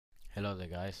Hello there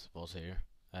guys, Boss here.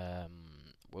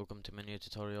 Welcome to my new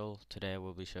tutorial. Today I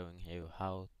will be showing you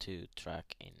how to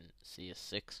track in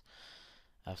CS6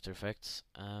 After Effects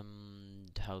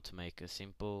and how to make a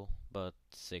simple but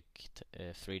sick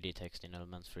 3D text in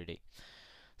Element 3D.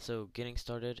 So getting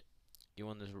started, you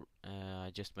want to I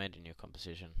just made a new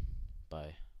composition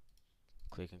by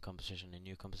clicking composition in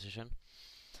new composition,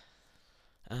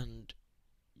 and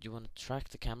you want to track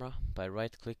the camera by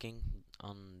right clicking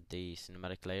on the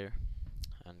cinematic layer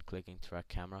and clicking track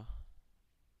camera,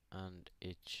 and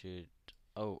it should,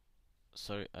 oh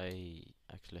sorry, I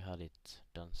actually had it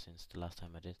done since the last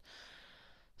time I did.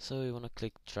 So you want to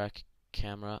click track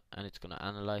camera and it's gonna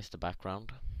analyze the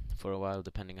background for a while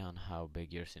depending on how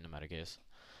big your cinematic is.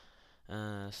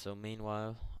 So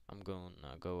meanwhile I'm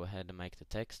gonna go ahead and make the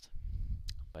text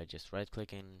by just right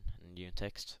clicking new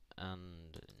text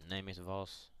and name it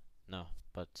Vos. No,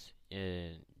 but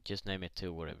just name it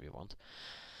to whatever you want,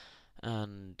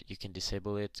 and you can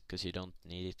disable it because you don't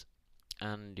need it.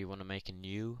 And you want to make a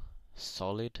new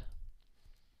solid,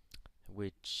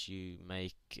 which you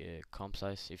make comp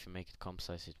size. If you make it comp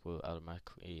size, it will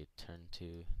automatically turn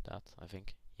to that, I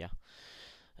think. Yeah.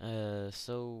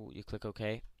 So you click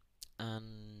OK,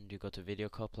 and you go to Video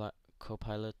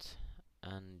Copilot,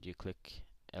 and you click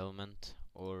Element,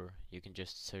 or you can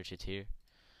just search it here.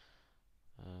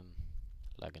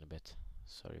 Lagging a bit.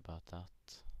 Sorry about that.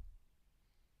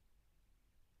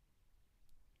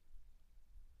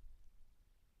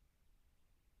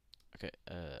 Okay,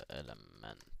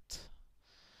 Element,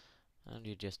 and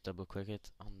you just double click it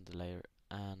on the layer,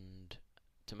 and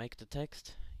to make the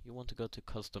text you want to go to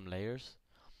custom layers,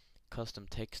 custom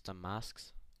text and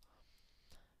masks.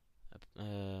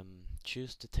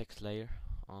 Choose the text layer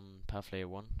on path layer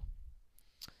 1,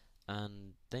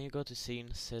 and then you go to scene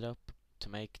setup to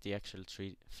make the actual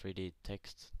 3D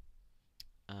text,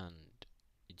 and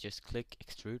you just click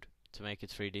extrude to make it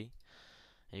 3D,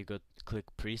 and you go click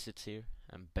presets here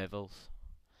and bevels,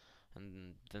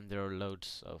 and then there are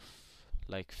loads of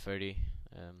like 30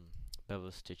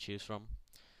 bevels to choose from.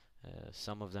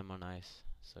 Some of them are nice.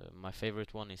 So my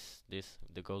favorite one is this,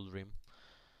 the gold rim,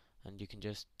 and you can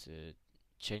just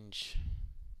change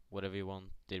whatever you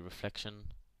want. The reflection,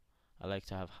 I like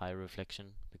to have high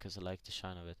reflection because I like the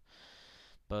shine of it.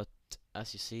 But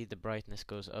as you see, the brightness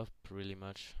goes up really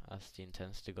much as the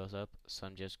intensity goes up, so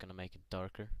I'm just gonna make it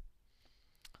darker,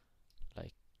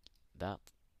 like that.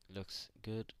 Looks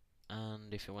good.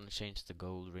 And if you want to change the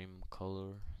gold rim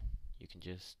color, you can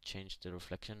just change the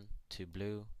reflection to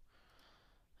blue,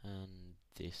 and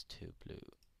this to blue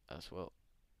as well,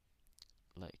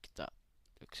 like that.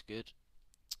 Looks good.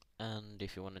 And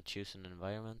if you want to choose an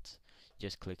environment,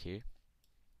 just click here.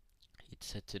 It's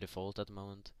set to default at the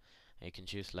moment, and you can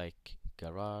choose like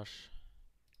garage,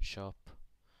 shop,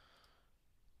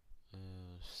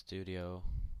 studio,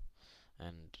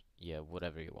 and yeah,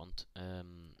 whatever you want.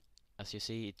 As you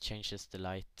see, it changes the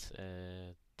light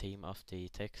theme of the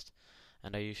text,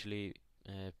 and I usually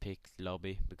pick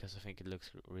lobby because I think it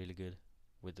looks really good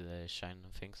with the shine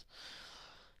and things.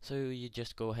 So you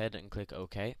just go ahead and click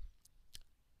OK,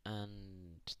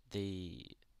 and the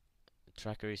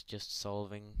tracker is just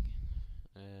solving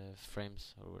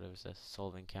frames, or whatever it says,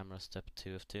 solving camera step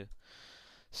 2 of 2.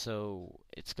 So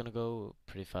it's gonna go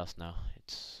pretty fast now.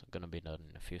 It's gonna be done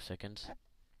in a few seconds.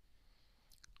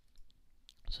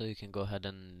 So you can go ahead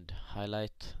and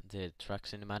highlight the track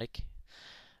cinematic,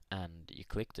 and you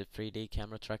click the 3D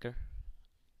camera tracker,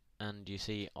 and you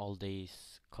see all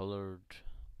these colored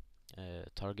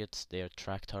targets. They are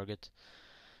track targets.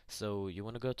 So you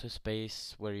want to go to a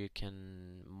space where you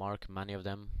can mark many of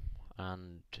them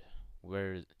and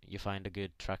where you find a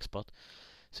good track spot.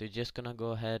 So you're just gonna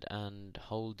go ahead and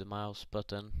hold the mouse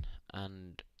button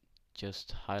and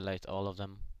just highlight all of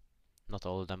them. Not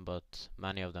all of them, but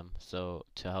many of them, so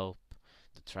to help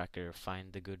the tracker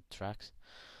find the good tracks.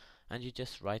 And you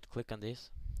just right click on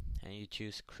this and you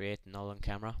choose create null on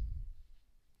camera,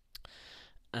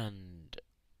 and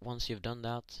once you've done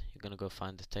that, you're gonna go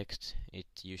find the text. It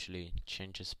usually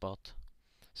changes spot,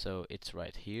 so it's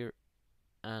right here,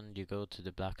 and you go to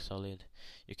the black solid.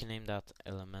 You can name that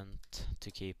element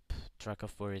to keep track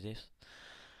of where it is,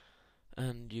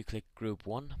 and you click group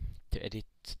 1 to edit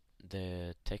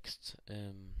the text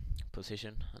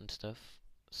position and stuff.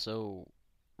 So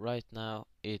right now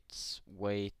it's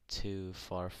way too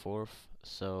far forth,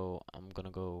 so I'm gonna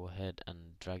go ahead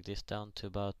and drag this down to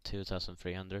about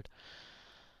 2300,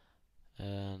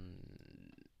 and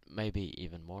maybe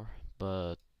even more.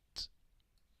 But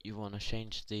you want to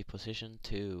change the position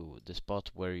to the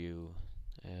spot where you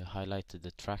highlighted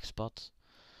the track spots,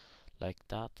 like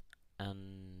that.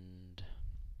 And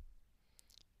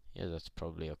Yeah, that's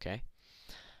probably okay.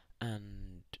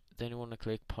 And then you want to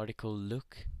click particle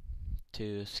look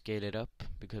to scale it up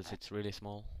because it's really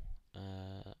small.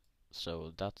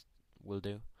 So that will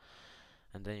do.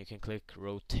 And then you can click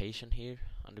rotation here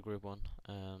on the group one,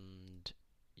 and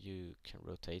you can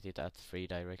rotate it at 3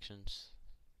 directions,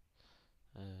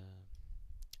 uh,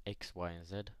 X, Y, and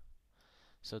Z.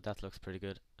 So that looks pretty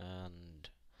good. And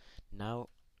now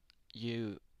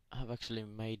you have actually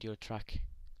made your track.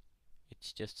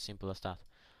 It's just simple as that.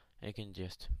 You can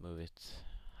just move it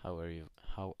however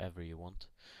you want.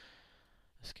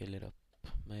 Scale it up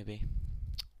maybe.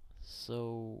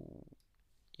 So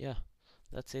yeah,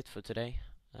 that's it for today.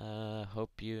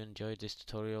 Hope you enjoyed this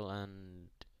tutorial and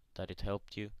that it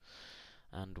helped you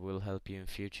and will help you in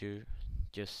future.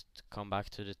 Just come back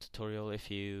to the tutorial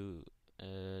if you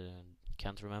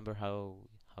can't remember how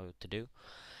to do.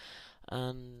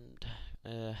 And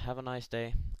have a nice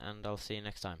day, and I'll see you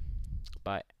next time.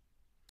 Bye.